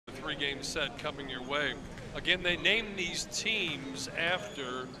3-game set coming your way. Again, they name these teams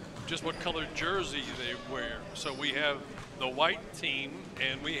after just what color jersey they wear. So we have the white team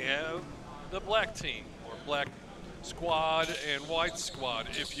and we have the black team, or black squad and white squad,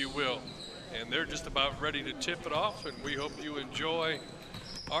 if you will. And they're just about ready to tip it off, and we hope you enjoy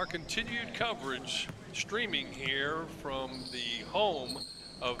our continued coverage streaming here from the home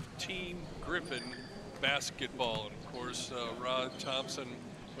of Team Griffin basketball. And of course, Rod Thompson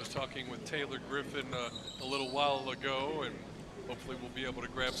was talking with Taylor Griffin a little while ago, and hopefully we'll be able to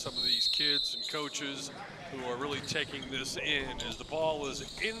grab some of these kids and coaches who are really taking this in as the ball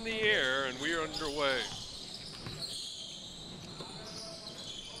is in the air and we are underway.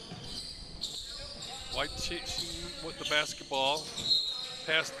 White team with the basketball.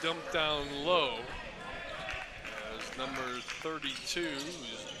 Pass dumped down low. As number 32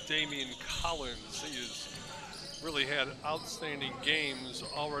 is Damian Collins. He has really had outstanding games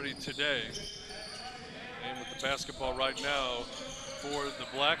already today. And with the basketball right now for the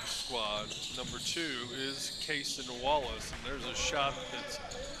black squad, number 2 is Kason Wallace. And there's a shot that's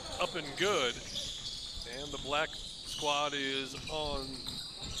up and good. And the black squad is on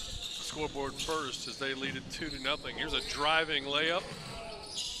scoreboard first as they lead it 2-0. Here's a driving layup.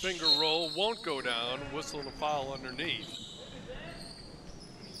 Finger roll won't go down. Whistle and a foul underneath.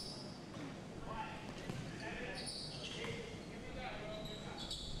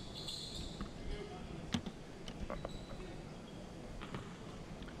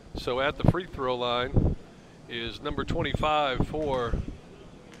 So at the free throw line is number 25 for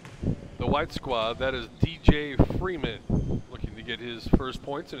the white squad. That is DJ Freeman, looking to get his first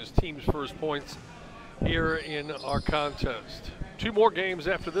points and his team's first points here in our contest. 2 more games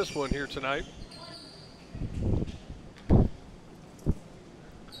after this one here tonight.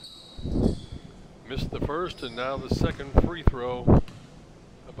 Missed the first, and now the second free throw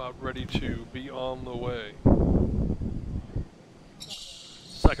about ready to be on the way.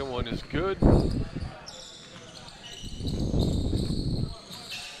 Second one is good.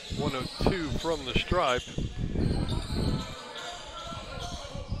 1 of 2 from the stripe.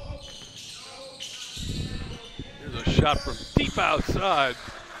 Here's a shot from deep outside.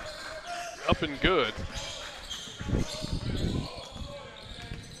 Up and good.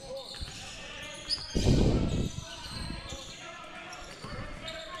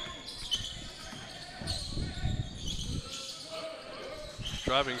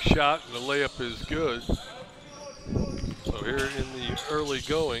 Driving shot, and the layup is good. So here in the early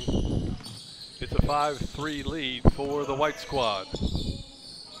going, it's a 5-3 lead for the white squad.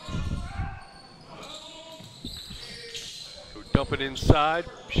 Go dump it inside.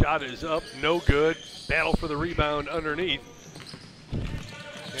 Shot is up, no good. Battle for the rebound underneath.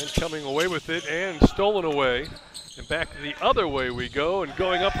 And coming away with it and stolen away. And back the other way we go, and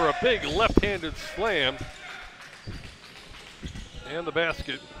going up for a big left-handed slam. And the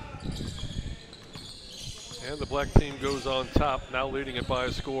basket. And the black team goes on top, now leading it by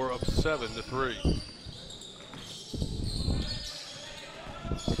a score of 7-3.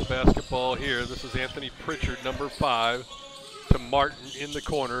 The basketball here, this is Anthony Pritchard, number 5, to Martin in the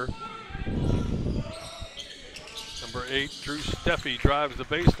corner. Number 8, Drew Steffi drives the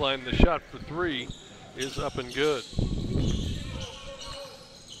baseline. The shot for 3 is up and good.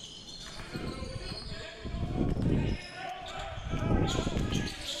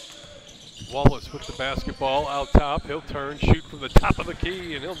 Wallace with the basketball out top. He'll turn, shoot from the top of the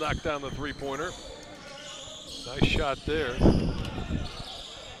key, and he'll knock down the 3-pointer. Nice shot there.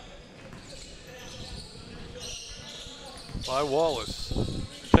 By Wallace.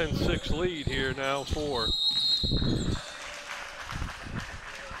 10-6 lead here now for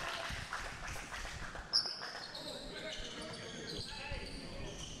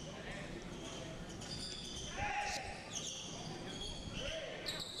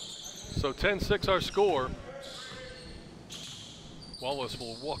So 10-6 our score. Wallace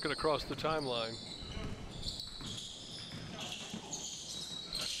will walk it across the timeline.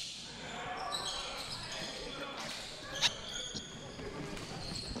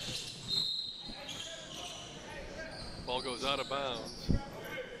 Ball goes out of bounds.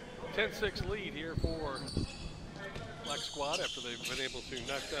 10-6 lead here for Black Squad after they've been able to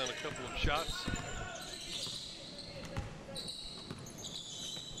knock down a couple of shots.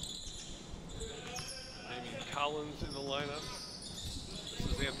 Collins in the lineup. This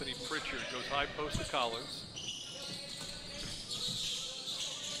is Anthony Pritchard. Goes high post to Collins.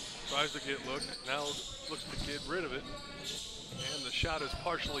 Tries to get looked. Now looks to get rid of it. And the shot is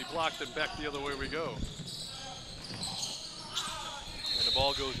partially blocked, and back the other way we go. And the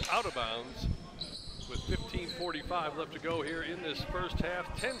ball goes out of bounds with 15 15:45 left to go here in this first half.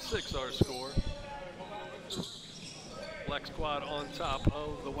 10-6 our score. Black squad on top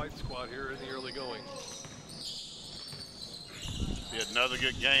of the white squad here in the early going. Be another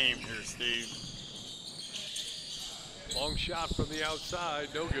good game here, Steve. Long shot from the outside,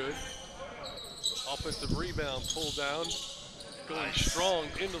 no good. Offensive rebound pulled down. Going strong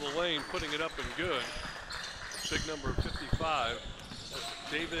into the lane, putting it up and good. Big number 55.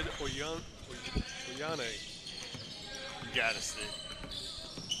 That's David Oyane. You got it, Steve.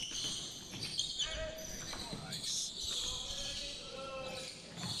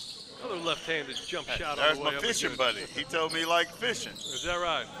 Another left-handed jump shot There's on the way my up. fishing buddy. He told me he liked fishing. Is that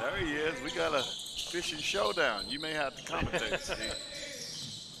right? There he is. We got a fishing showdown. You may have to commentate, Steve.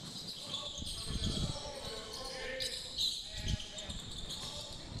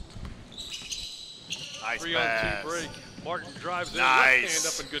 Nice 3-on-2 break. Martin drives in, nice. left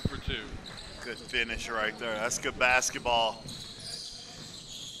hand up and good for two. Good finish right there. That's good basketball.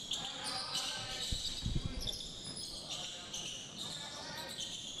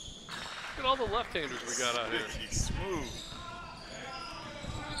 Look at all the left-handers we got out here. Smooth.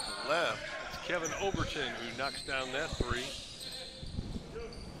 Left. It's Kevin Overton who knocks down that three.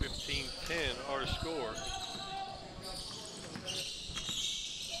 15-10 our score.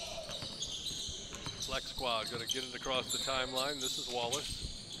 Black squad gonna get it across the timeline. This is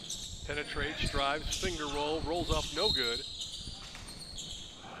Wallace. Penetrates, drives, finger roll, rolls off no good.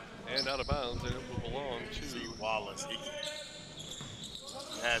 And out of bounds, and it will belong to Wallace. He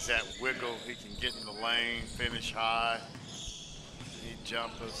has that wiggle. He can get in the lane, finish high. He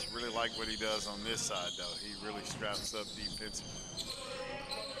jumpers. Really like what he does on this side, though. He really straps up defensively.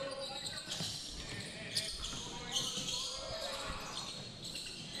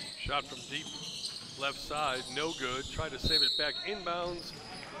 Shot from deep left side, no good. Tried to save it back inbounds.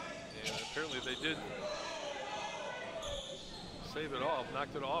 And apparently they did save it off,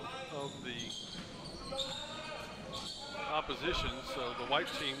 knocked it off of the opposition, so the white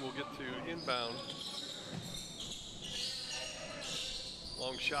team will get to inbound.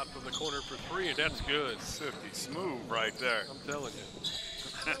 Long shot from the corner for three, and that's good. Silky smooth right there. I'm telling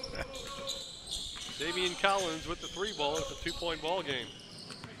you. Damian Collins with the three ball. It's a 2-point ball game.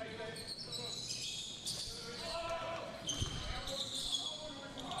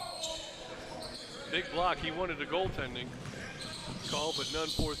 Big block. He wanted a goaltending call, but none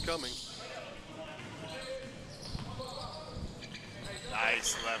forthcoming.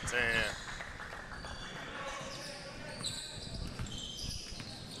 Nice left hand.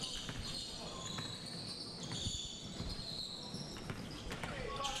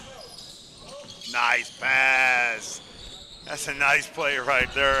 Nice pass. That's a nice play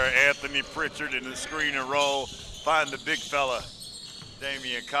right there. Anthony Pritchard in the screen and roll. Find the big fella,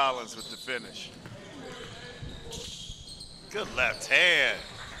 Damian Collins, with the finish. Good left hand.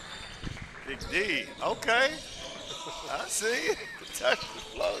 Big D. Okay. I see. Touch the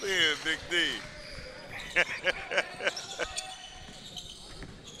float in, Big D.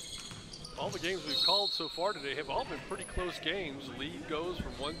 All the games we've called so far today have all been pretty close games. Lead goes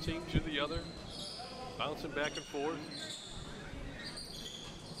from one team to the other, bouncing back and forth.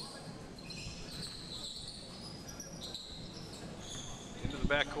 Into the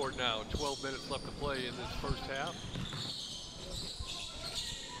backcourt now. 12 minutes left to play in this first half.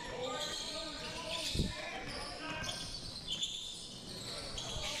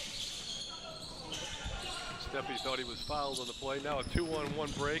 Steffi thought he was fouled on the play. Now a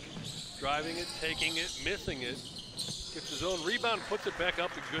 2-on-1 break. Driving it, taking it, missing it. Gets his own rebound, puts it back up,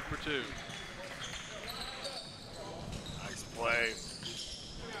 and good for two. Nice play.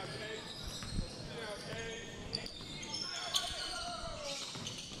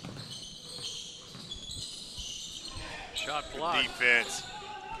 Shot blocked. Defense.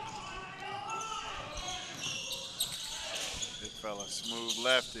 Big fella, smooth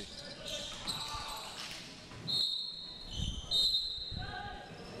lefty.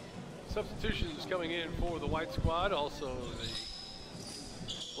 Substitutions coming in for the white squad. Also,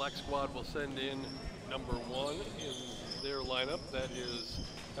 the black squad will send in number 1 in their lineup. That is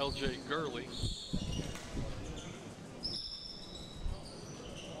LJ Gurley.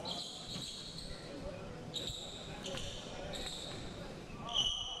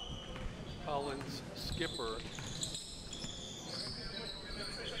 Collins Skipper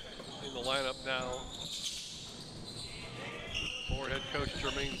in the lineup now for head coach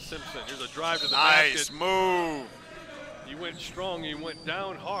Jermaine Simpson. Here's a drive to the basket. Nice move. He went strong, he went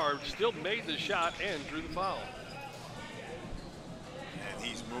down hard, still made the shot and drew the foul. And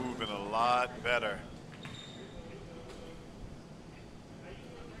he's moving a lot better.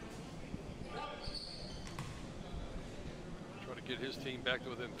 get his team back to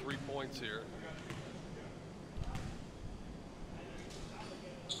within 3 points here.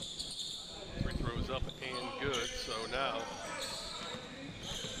 Free throws up and good, so now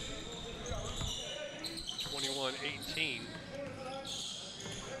 21-18.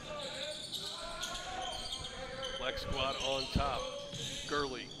 Black squad on top.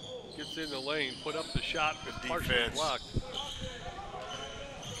 Gurley gets in the lane, put up the shot, but partially blocked.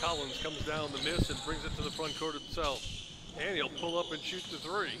 Collins comes down the miss and brings it to the front court himself. And he'll pull up and shoot the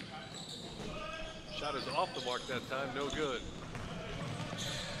three. Shot is off the mark that time, no good.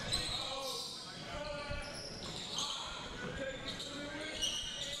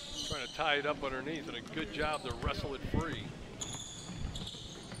 Trying to tie it up underneath, and a good job to wrestle it free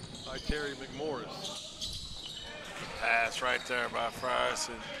by Terry McMorris. Pass right there by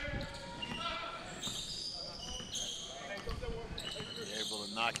Frierson. Able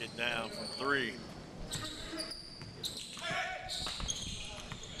to knock it down from 3.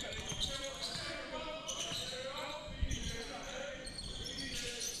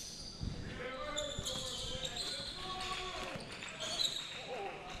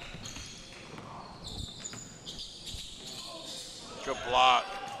 Good block.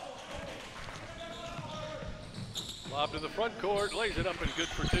 Lob to the front court, lays it up and good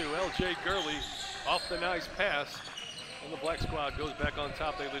for 2. L.J. Gurley off the nice pass. And the black squad goes back on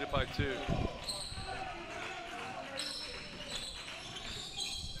top. They lead it by 2.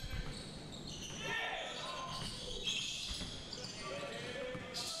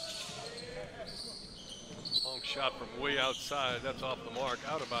 Long shot from way outside. That's off the mark,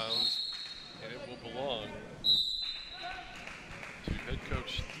 out of bounds. And it will belong to head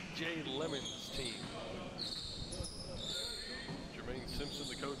coach DJ Lemon's team. Jermaine Simpson,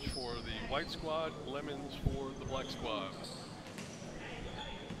 the coach for the white squad, Lemons for the black squad.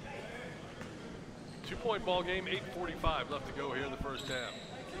 2-point ball game, 8:45 left to go here in the first half.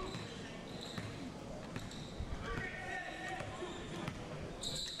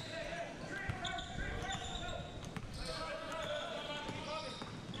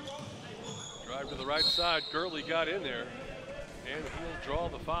 Drive to the right side, Gurley got in there, and he'll draw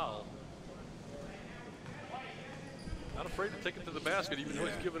the foul. Not afraid to take it to the basket, even though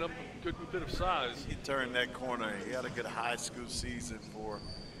he's given up a good bit of size. He turned that corner. He had a good high school season for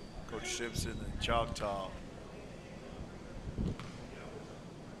Coach Simpson and Choctaw.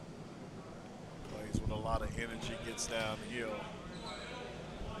 Plays with a lot of energy, gets downhill.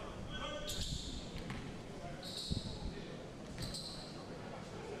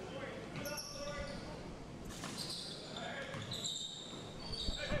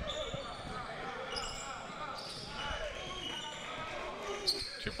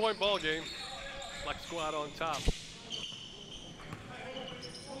 Two-point ball game. Black squad on top.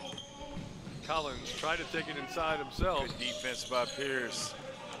 Collins tried to take it inside himself. Good defense by Pierce.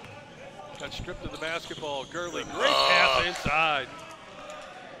 Got stripped of the basketball. Gurley, great pass inside.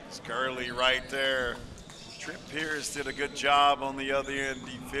 It's Gurley right there. Trip Pierce did a good job on the other end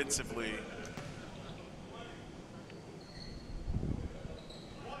defensively.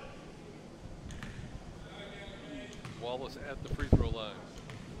 Wallace at the free throw line.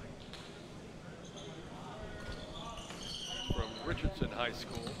 From Richardson High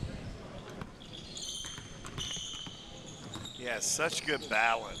School. He has such good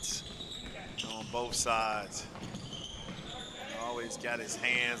balance on both sides. Always got his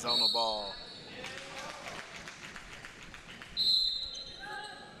hands on the ball.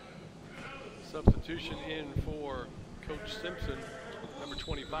 Substitution in for Coach Simpson, number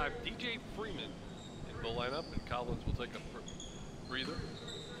 25, DJ Freeman in the lineup, and Collins will take a breather.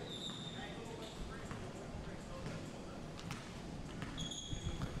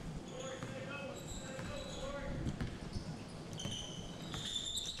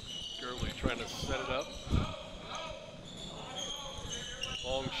 Gurley trying to set it up.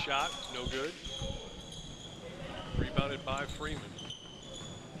 Long shot, no good. Rebounded by Freeman.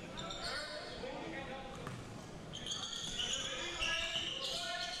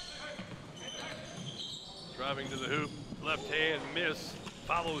 Driving to the hoop, left hand miss,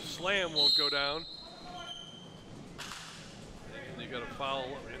 follows slam, won't go down. And you got a foul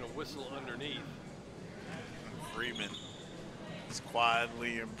and a whistle underneath. Freeman is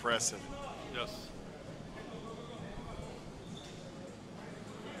quietly impressive. Yes.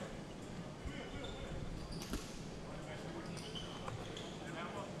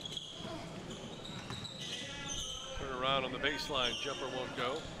 Turn around on the baseline, jumper won't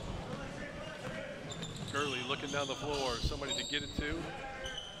go. Gurley looking down the floor, somebody to get it to.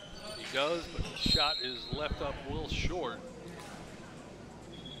 He does, but the shot is left up well short.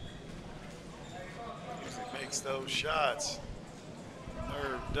 Usually makes those shots.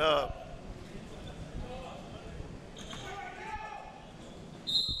 Nerved up.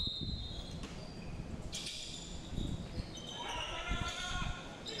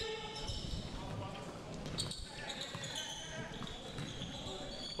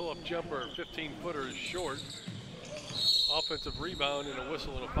 Pull-up jumper, 15-footer is short. Offensive rebound and a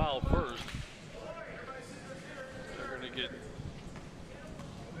whistle and a foul first. They're going to get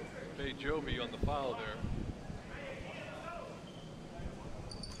Bay Joby on the foul there.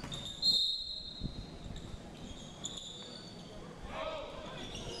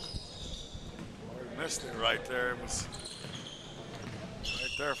 Missed it right there. It was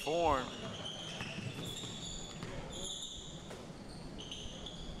right there for him.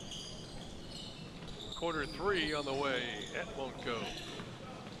 Quarter 3 on the way. That won't go.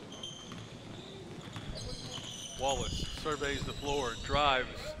 Wallace surveys the floor, drives.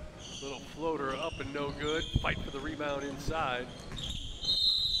 Little floater up and no good. Fight for the rebound inside.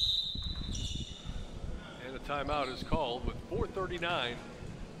 And a timeout is called with 4:39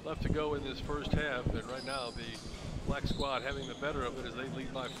 left to go in this first half. And right now the Black squad having the better of it as they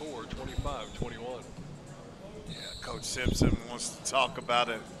lead by 4, 25-21. Yeah, Coach Simpson wants to talk about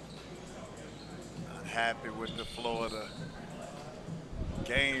it. Not happy with the flow of the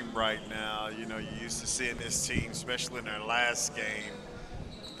game right now. You know, you're used to seeing this team, especially in their last game,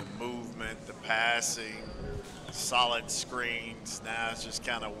 the movement, the passing, solid screens. Now it's just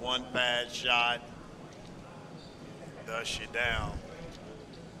kind of one bad shot, dust you down.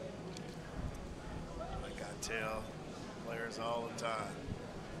 Like I tell players all the time,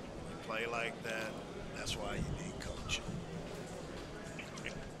 you play like that, that's why you need coaching.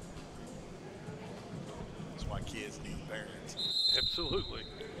 That's why kids need parents. Absolutely.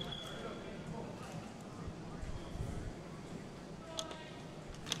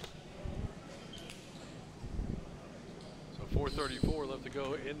 So 4:34 left to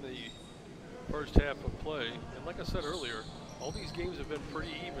go in the first half of play. And like I said earlier, all these games have been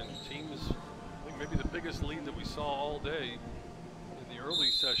pretty even. Teams, I think maybe the biggest lead that we saw all day in the early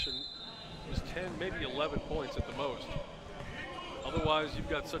session was 10, maybe 11 points at the most. Otherwise, you've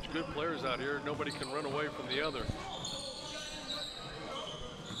got such good players out here, nobody can run away from the other.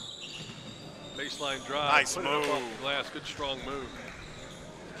 Baseline drive, nice put move. it up off the glass, good strong move.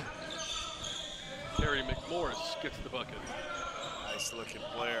 Terry McMorris gets the bucket. Nice looking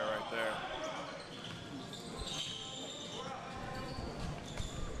player right there.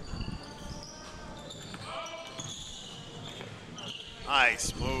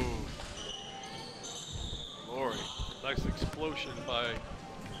 Nice move. Glory. Nice explosion by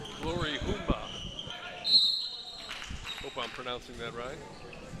Glory Humba. Hope I'm pronouncing that right.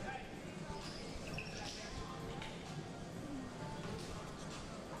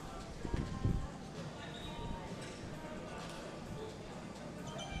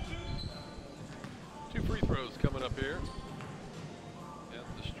 Two free throws coming up here. At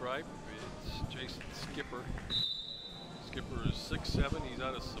the stripe, it's Jason Skipper. Skipper is 6'7", he's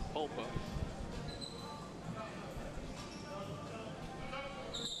out of Sepulpa.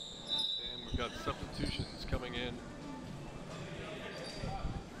 And we've got substitutions coming in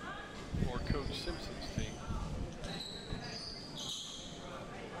for Coach Simpson's team.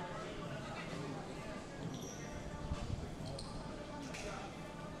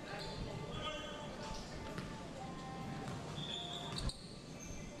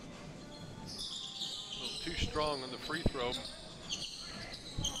 Too strong on the free throw.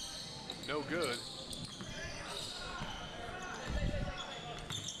 No good.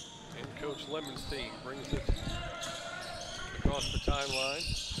 And Coach Lemonstein brings it across the timeline.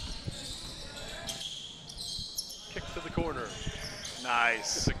 Kick to the corner.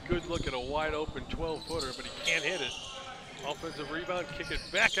 Nice. It's a good look at a wide open 12-footer, but he can't hit it. Offensive rebound, kick it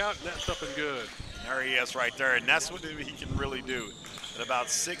back out, and that's up and good. There he is right there, and that's what he can really do. At about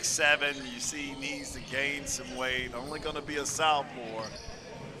 6'7", you see he needs to gain some weight. Only going to be a sophomore.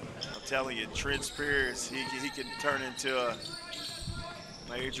 I'm telling you, Trent Spears, he can turn into a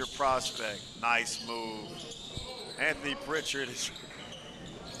major prospect. Nice move. Anthony Pritchard is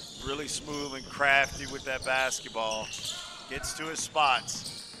really smooth and crafty with that basketball. Gets to his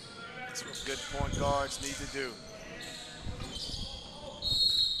spots. That's what good point guards need to do.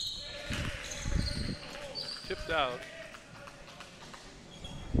 Tipped out.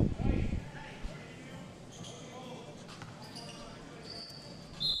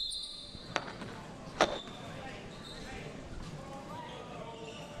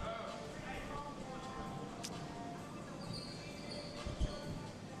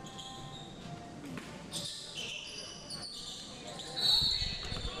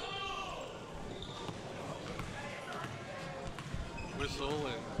 whistle,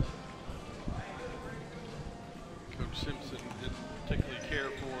 and Coach Simpson didn't particularly care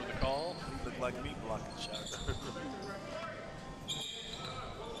for the call. Looked like me blocking shots.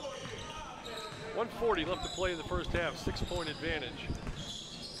 1:40 left to play in the first half, 6-point advantage.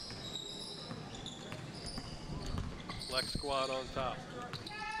 Black squad on top.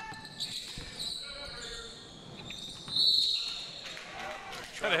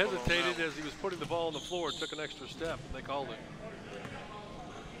 Kind of hesitated as he was putting the ball on the floor, took an extra step, and they called it.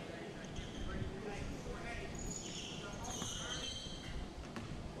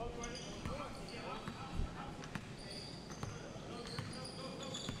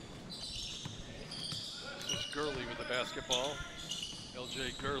 This is Gurley with the basketball.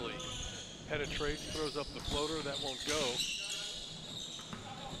 LJ Gurley penetrates, throws up the floater, that won't go.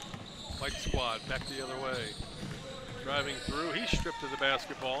 White squad back the other way. Driving through, he's stripped of the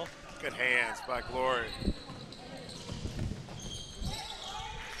basketball. Good hands by Glory.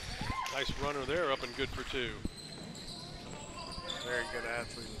 Nice runner there, up and good for two. Very good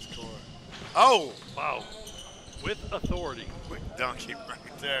athlete in this court. Oh! Wow, with authority. Quick dunking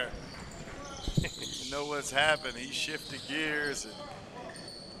right there. You know what's happened. He shifted gears and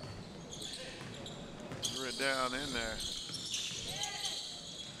threw it down in there.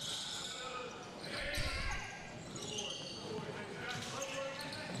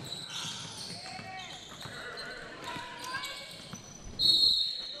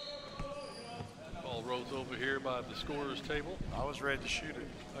 Rolls over here by the scorer's table. I was ready to shoot it.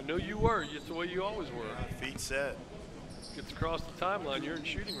 I know you were. It's the way you always were. Feet set. Gets across the timeline. You're in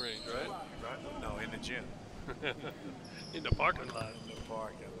shooting range, right? Right. No, in the gym. In the parking lot. In the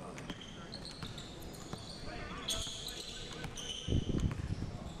parking lot.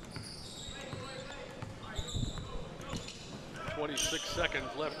 .26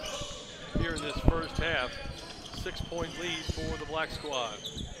 seconds left here in this first half. 6-point lead for the Black squad.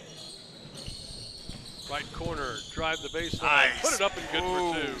 Right corner, drive the baseline, nice. Put it up and good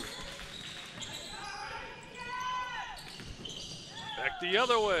for two. Back the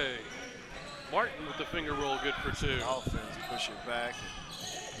other way. Martin with the finger roll, good for two. Offense, push it back.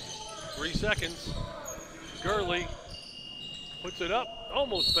 3 seconds. Gurley puts it up,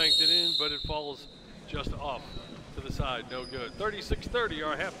 almost banked it in, but it falls just off to the side, no good. 36-30,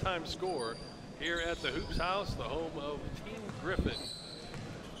 our halftime score here at the Hoops House, the home of Team Griffin.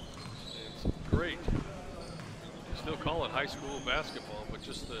 It's great. Still call it high school basketball, but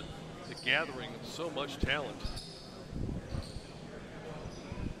just the gathering of so much talent.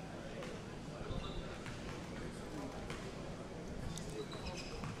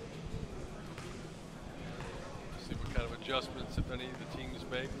 See what kind of adjustments, if any, the teams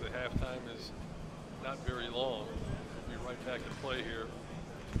make. The halftime is not very long. We'll be right back in play here.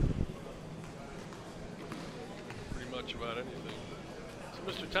 Pretty much about anything. So,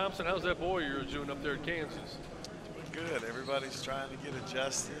 Mr. Thompson, how's that boy you're doing up there at Kansas? Good. Everybody's trying to get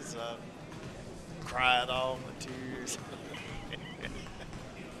adjusted. Cried all the tears.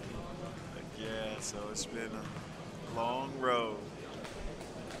 Yeah, so it's been a long road.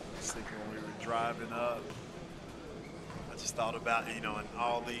 I was thinking when we were driving up, I just thought about, and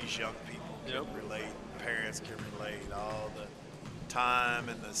all these young people can relate, parents can relate, all the time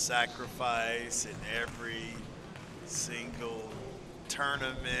and the sacrifice and every single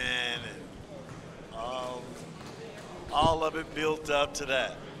tournament and all of it built up to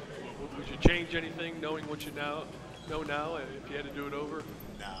that. Would you change anything knowing what you know now if you had to do it over?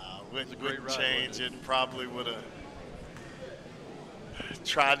 Nah, wouldn't change it. Probably would have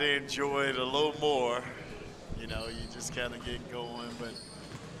tried to enjoy it a little more. You just kind of get going. But,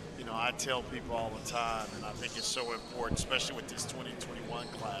 I tell people all the time, and I think it's so important, especially with this 2021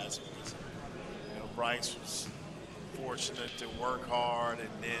 class, because, Bryce was fortunate to work hard and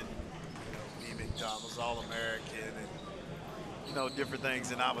then, be McDonald's All-American and, different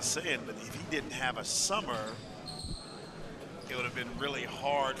things. And I was saying, but if he didn't have a summer, it would have been really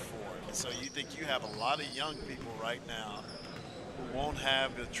hard for him. And so you think you have a lot of young people right now who won't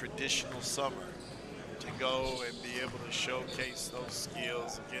have the traditional summer to go and be able to showcase those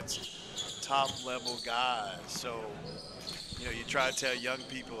skills against top-level guys. So, you try to tell young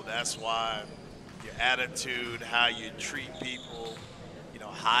people that's why your attitude, how you treat people,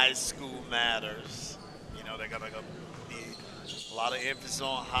 high school matters. They're going to be a lot of emphasis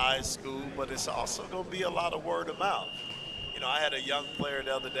on high school, but it's also going to be a lot of word of mouth. I had a young player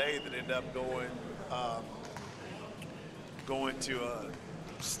the other day that ended up going to a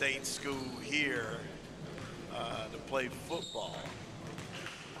state school here to play football.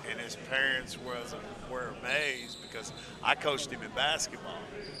 And his parents were amazed because I coached him in basketball.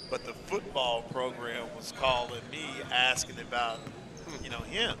 But the football program was calling me, asking about you know,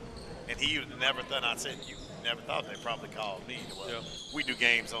 him. And he never thought, I said, you never thought they probably called me. Well, Yeah. we do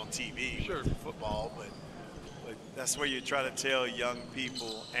games on TV Sure. with football, but that's where you try to tell young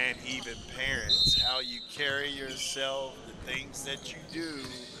people and even parents how you carry yourself, the things that you do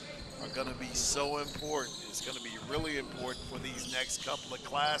are going to be so important. It's going to be really important for these next couple of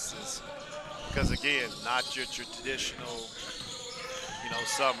classes because, again, not your traditional, you know,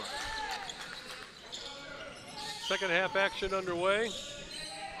 summer. Second half action underway.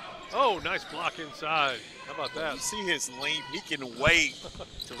 Oh, nice block inside. How about that? You see his length. He can wait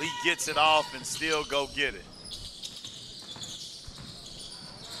till he gets it off and still go get it.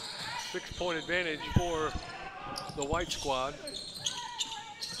 6-point advantage for the white squad.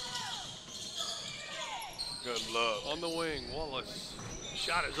 Good look. On the wing, Wallace.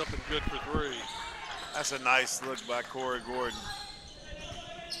 Shot is up and good for 3. That's a nice look by Corey Gordon.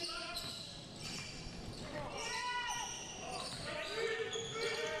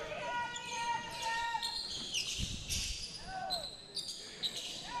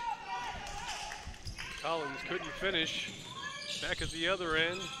 Collins couldn't finish. Back at the other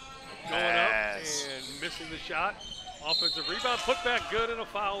end. Going up and missing the shot. Offensive rebound, put back good, and a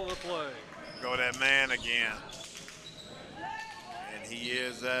foul on the play. Go that man again. And he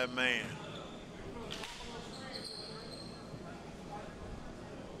is that man.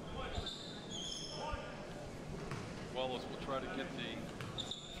 Wallace will try to get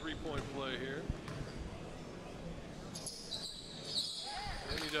the 3-point play here.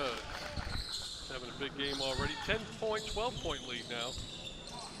 And he does. He's having a big game already. 10-point, 12-point lead now.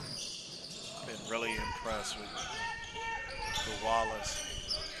 Been really impressed with Wallace.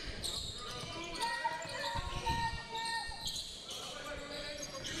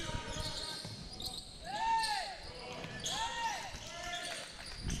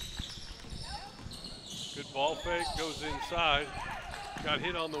 Good ball fake, goes inside. Got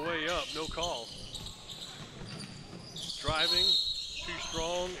hit on the way up, no call. Driving, too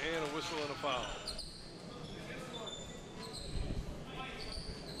strong, and a whistle and a foul.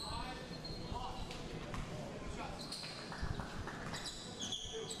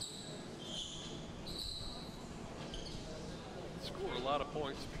 Score a lot of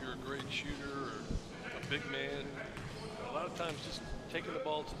points if you're a great shooter or a big man. A lot of times just taking the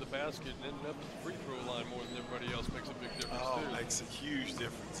ball to the basket and ending up at the free throw line more than everybody else makes a big difference too. Oh, makes a huge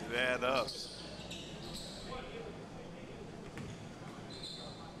difference. It adds up.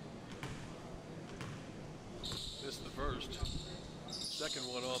 Missed the first. Second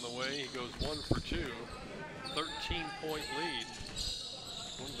one on the way. He goes 1 for 2. 13-point lead.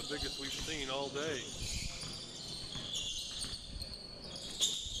 One of the biggest we've seen all day.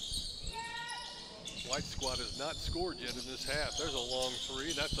 White squad has not scored yet in this half. There's a long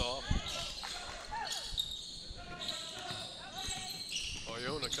 3. That's off.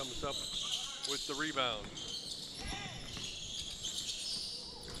 Iona comes up with the rebound.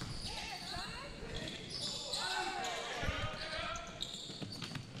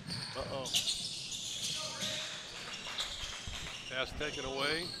 Uh-oh. Pass taken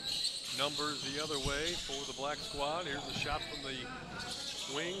away. Numbers the other way for the black squad. Here's a shot from the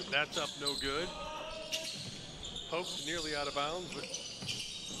wing. That's up, no good. Poked nearly out of bounds, but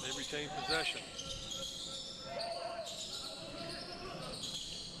they retain possession.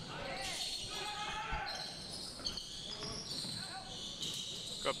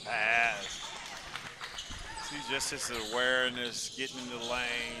 Good pass. See, just his awareness, getting in the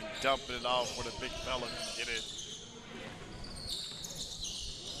lane, dumping it off where the big fella can get it.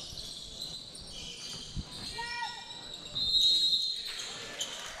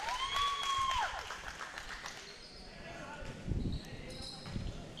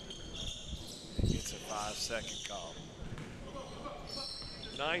 Gets a 5-second call.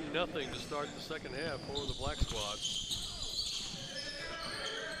 9-0 to start the second half for the black squad.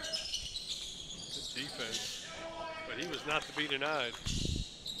 Good defense, but he was not to be denied.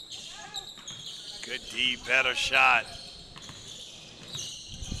 Good D, better shot.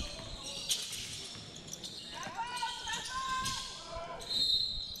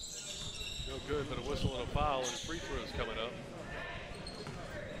 No good, but a whistle and a foul, and free throws coming up.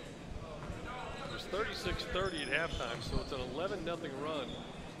 It was 36-30 at halftime, so it's an 11-0 run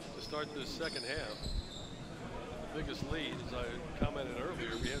to start this second half. The biggest lead, as I commented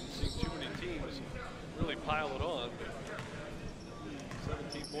earlier, we haven't seen too many teams really pile it on.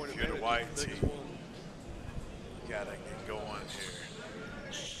 17-point If you're advantage, the white the biggest team, one. you gotta get going here.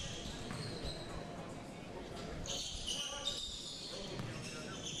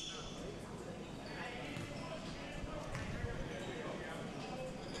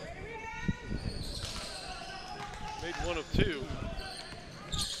 Made 1 of 2.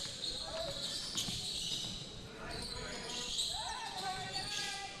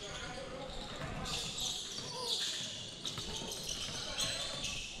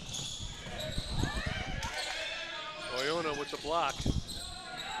 block.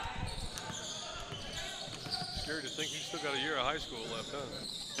 Scary to think he's still got a year of high school left, huh?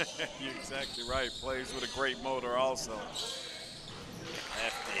 You're exactly right. Plays with a great motor also.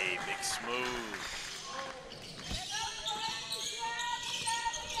 Lefty, big smooth.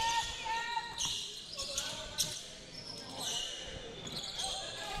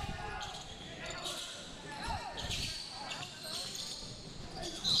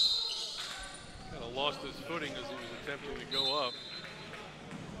 Kind of lost his footing as he was attempting to go up.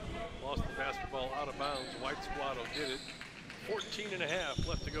 Lost the basketball out of bounds. White squad will get it. 14 and a half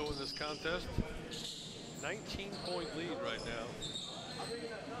left to go in this contest. 19-point lead right now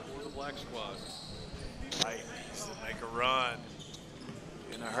for the black squad. White needs to make a run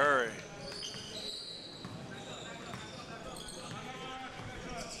in a hurry.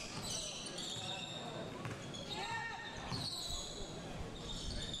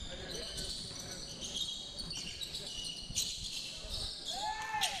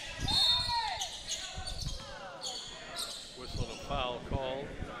 Whistle and a foul called.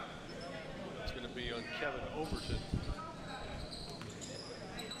 It's going to be on Kevin Overton.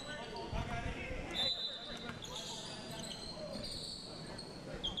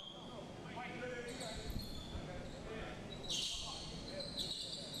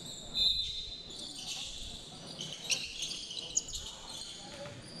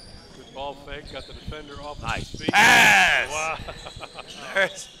 Good ball fake, got the defender off his feet. Pass! Wow.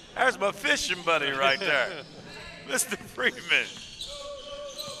 There's my fishing buddy right there. Mr. Freeman.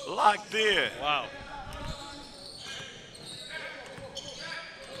 Locked in. Wow.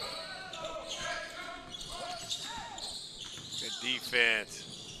 Good defense.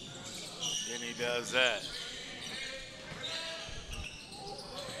 Then he does that.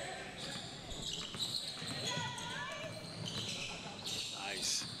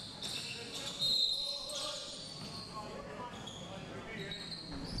 Nice.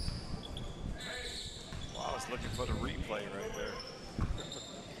 Well, I was looking for the replay right there.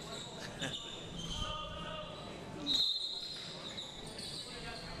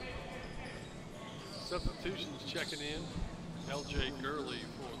 Substitutions checking in. L.J. Gurley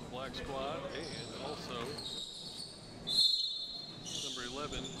for the black squad, and also number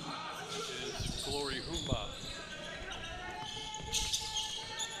 11 is Glory Humba.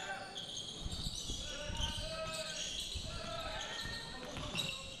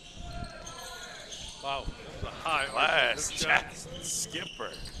 Wow, that was a high Last shot. Jackson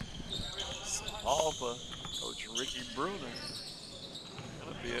Skipper. Alba, Coach Ricky Bruner.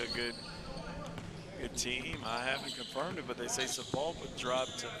 Gonna be a good team. I haven't confirmed it, but they say Sepulpa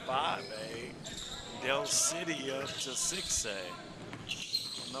dropped to 5A, Del City up to 6A.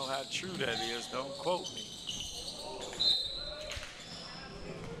 Don't know how true that is. Don't quote me.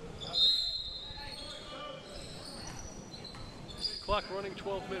 Clock running,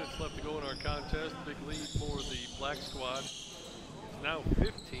 12 minutes left to go in our contest. Big lead for the black squad. It's now 15.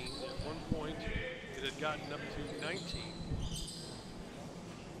 At one point, it had gotten up to 19.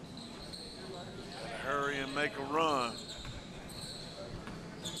 Gotta hurry and make a run.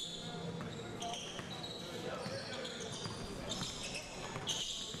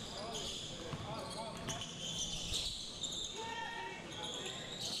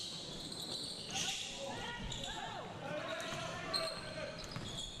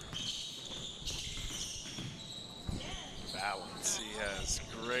 Balance. He has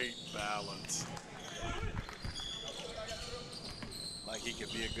great balance. Like he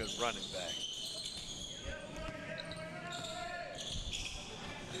could be a good running back.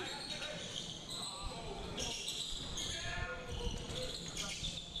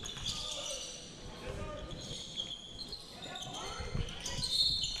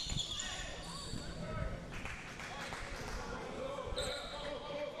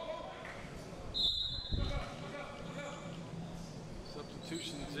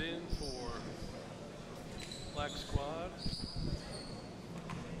 Substitutions in for black squad.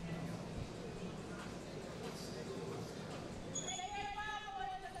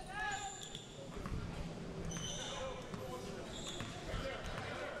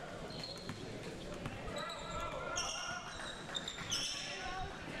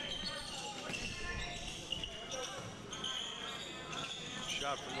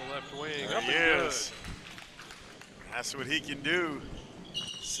 Shot from the left wing. There Up he and is. good. That's what he can do.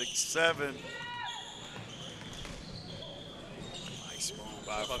 6'7". Nice move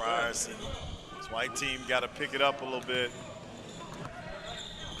by about Frierson. This white team got to pick it up a little bit.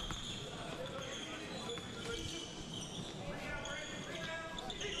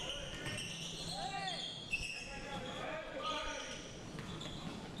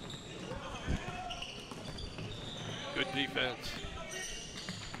 Good defense.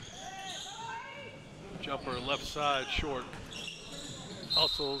 Jumper left side short.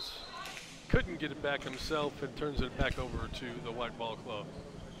 Hustles. Couldn't get it back himself and turns it back over to the white ball club.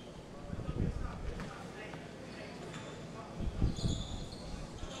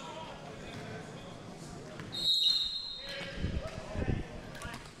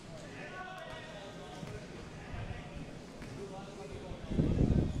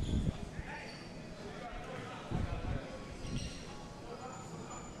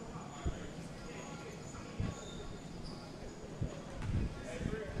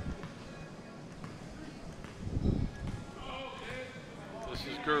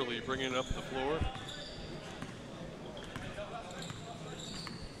 Gurley bringing it up the floor.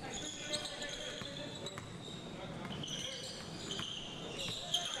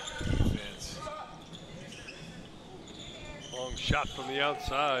 Defense. Long shot from the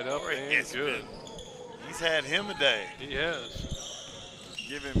outside, up and good. He's had him a day. He has.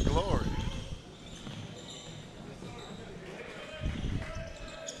 Give him glory.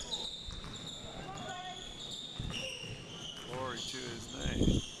 Glory to his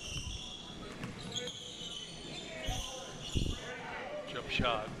name. Jump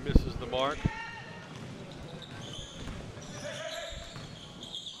shot misses the mark.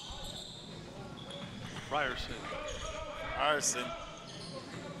 Ryerson. Ryerson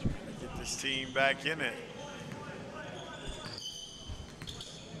trying to get this team back in it.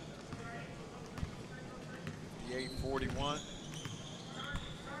 The 8:41.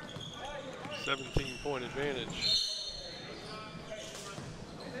 17-point advantage.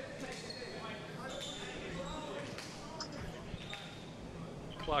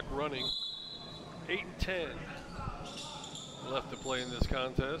 Clock running. 8-10 left to play in this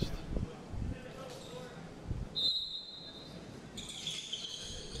contest.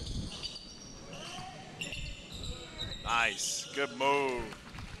 Nice, good move.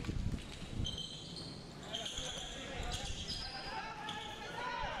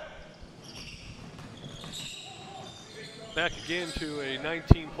 Back again to a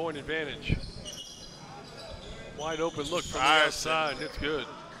 19-point advantage. Wide open look from the outside. It's good.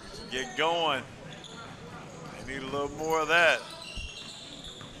 Get going. They need a little more of that.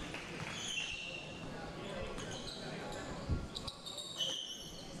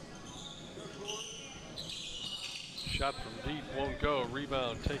 Shot from deep won't go.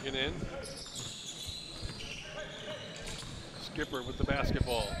 Rebound taken in. Skipper with the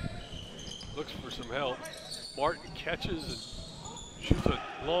basketball. Looks for some help. Martin catches and shoots a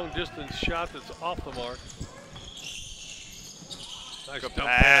long distance shot that's off the mark. Nice dump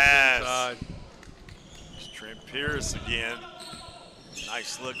pass inside. It's Trent Pierce again.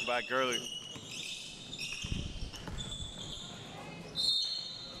 Nice look by Gurley.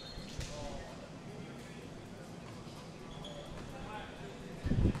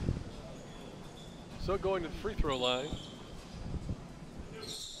 So going to the free throw line.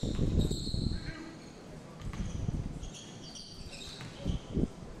 Is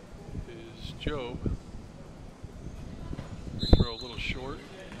Job. Free throw a little short.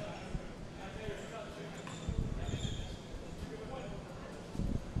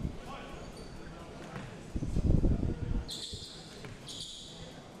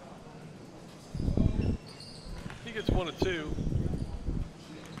 He gets 1 of 2.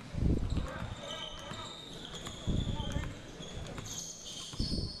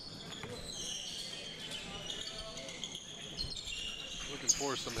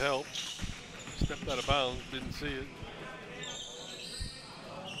 For some help. Stepped out of bounds, didn't see it.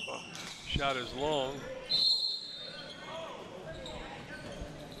 Shot is long.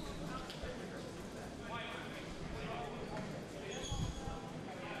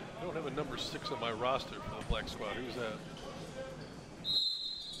 I don't have a number 6 on my roster for the Black Squad. Who's that?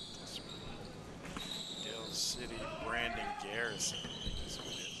 Dale City, Brandon Garrison.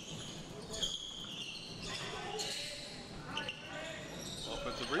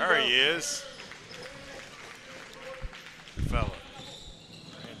 There he is. Good fella.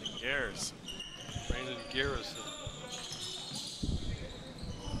 Brandon Garrison. Brandon Garrison.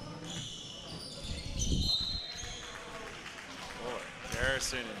 Boy,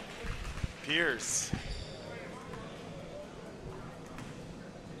 Garrison and Pierce.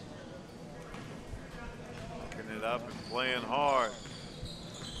 Looking it up and playing hard.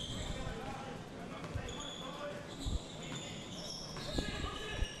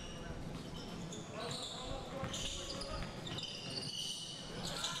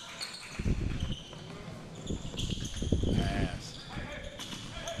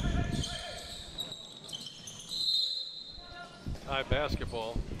 High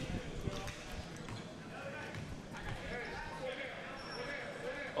basketball.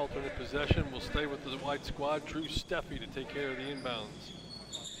 Alternate possession will stay with the white squad. Drew Steffi to take care of the inbounds.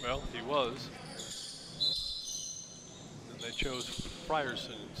 Well, he was. And they chose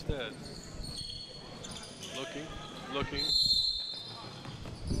Frierson instead. Looking.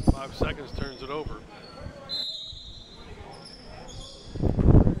 5 seconds, turns it over.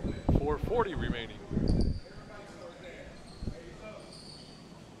 4:40 remaining.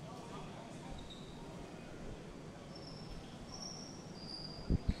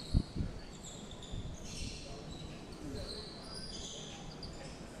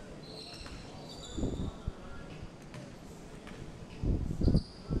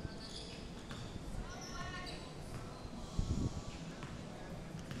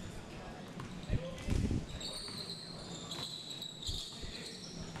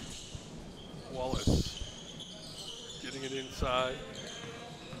 Inside.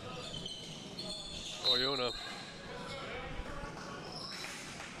 Oyona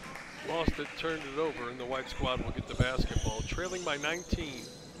lost it, turned it over, and the white squad will get the basketball. Trailing by 19,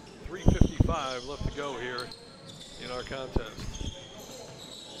 3:55 left to go here in our contest.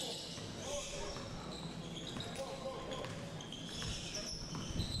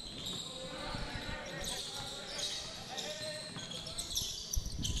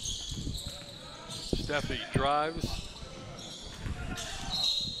 Steffi drives.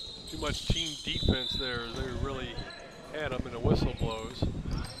 Too much team defense there. They really had him, and a whistle blows.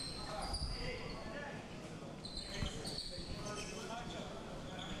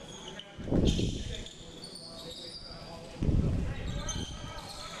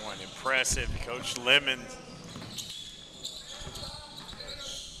 One impressive, Coach Lemon.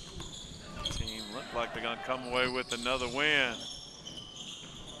 Team looked like they're gonna come away with another win.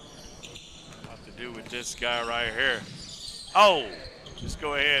 What to do with this guy right here? Oh! Just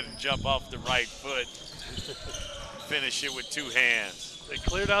go ahead and jump off the right foot. Finish it with 2 hands. They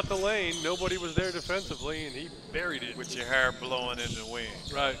cleared out the lane. Nobody was there defensively, and he buried it. With your hair blowing in the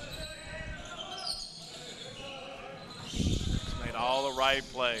wind. Right. He's made all the right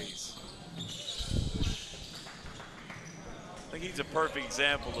plays. I think he's a perfect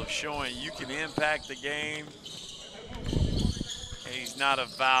example of showing you can impact the game, and he's not a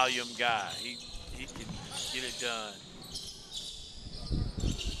volume guy. He can get it done.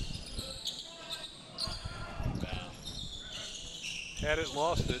 Had it,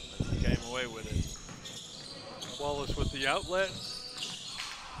 lost it. Came away with it. Wallace with the outlet.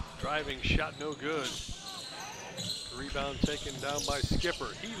 Driving shot, no good. Rebound taken down by Skipper.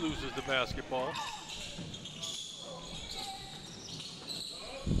 He loses the basketball.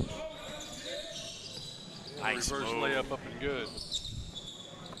 Nice reverse move. layup up and good.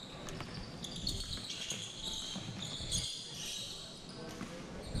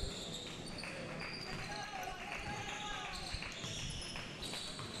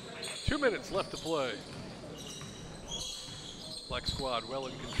 Two minutes left to play. Black squad well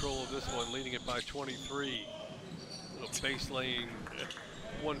in control of this one, leading it by 23. Little base lane,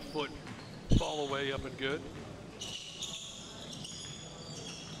 1 foot fall away up and good.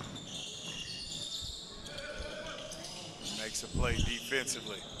 Makes a play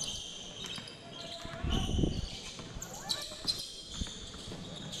defensively.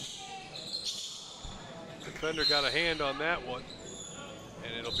 Defender got a hand on that one,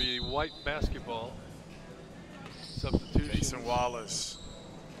 and it'll be white basketball. Substitution. Jason Wallace.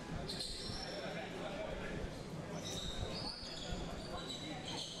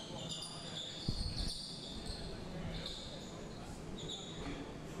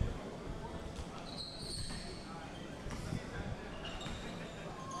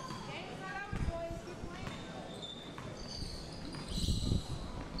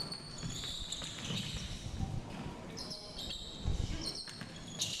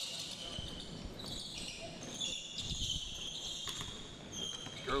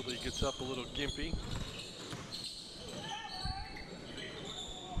 Gurley gets up a little gimpy.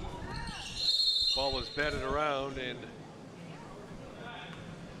 Ball is batted around and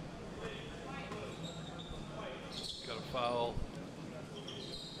got a foul.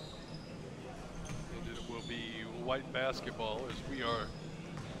 And it will be white basketball as we are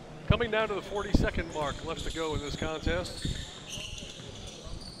coming down to the 40-second mark left to go in this contest.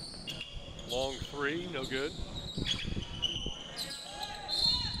 Long three, no good.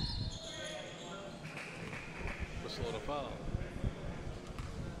 Whistle and a foul.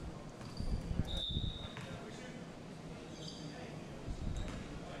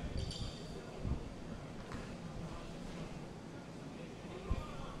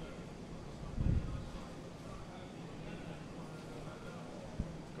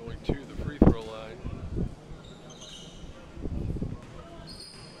 Going to the free throw line.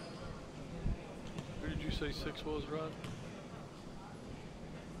 say 6 was, Ron?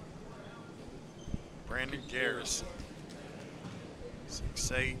 Brandon Garrison.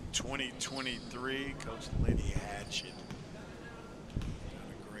 6'8", 2023. Coach Lenny Hatchett. Done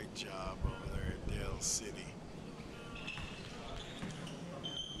a great job over there at Dale City.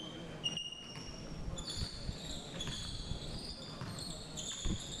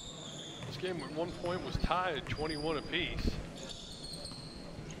 This game at one point was tied 21 apiece.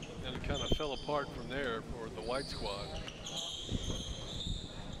 And it kind of fell apart from there for the white squad.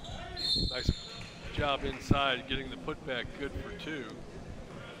 Nice job inside, getting the putback good for 2.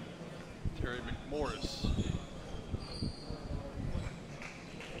 Terry McMorris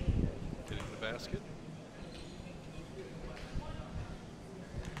hitting the basket.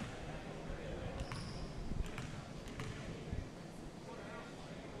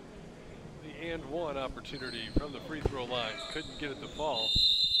 The and one opportunity from the free throw line. Couldn't get it to fall.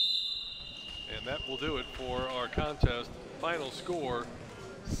 And that will do it for our contest. Final score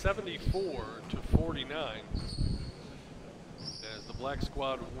 74-49 as the black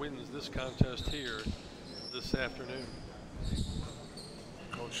squad wins this contest here this afternoon.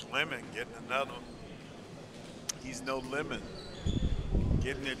 Coach Lemon getting another. He's no lemon.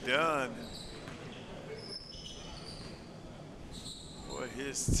 Getting it done. Boy,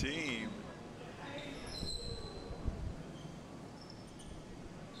 his team.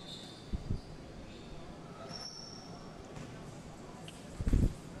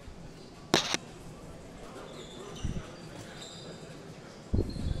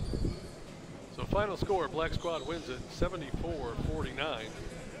 Final score, black squad wins it 74-49.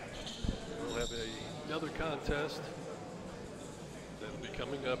 We'll have another contest that'll be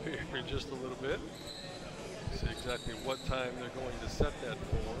coming up here in just a little bit. See exactly what time they're going to set that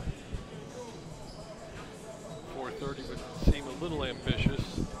for. 4:30 would seem a little ambitious.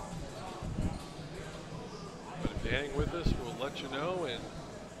 But if you hang with us, we'll let you know and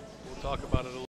we'll talk about it a little.